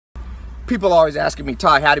People are always asking me,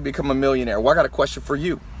 Ty, how to become a millionaire? Well, I got a question for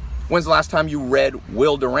you. When's the last time you read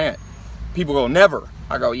Will Durant? People go, never.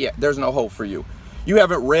 I go, yeah, there's no hope for you. You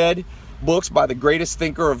haven't read books by the greatest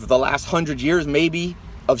thinker of the last 100 years, maybe,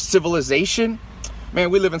 of civilization?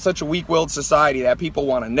 Man, we live in such a weak-willed society that people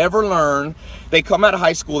want to never learn. They come out of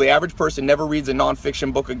high school, the average person never reads a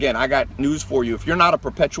nonfiction book again. I got news for you. If you're not a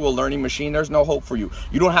perpetual learning machine, there's no hope for you.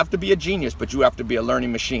 You don't have to be a genius, but you have to be a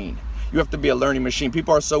learning machine. You have to be a learning machine.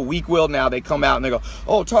 People are so weak-willed now, they come out and they go,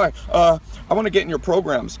 oh, Ty, I want to get in your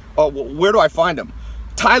programs. Where do I find them?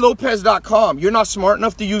 TyLopez.com. You're not smart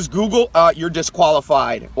enough to use Google? You're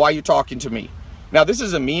disqualified. Why are you talking to me? Now, this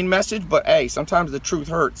is a mean message, but hey, sometimes the truth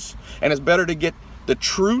hurts. And it's better to get the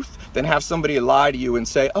truth than have somebody lie to you and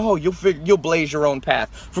say, oh, you'll blaze your own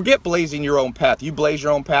path. Forget blazing your own path. You blaze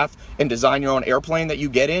your own path and design your own airplane that you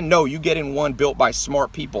get in? No, you get in one built by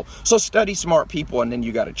smart people. So study smart people and then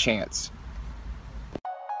you got a chance.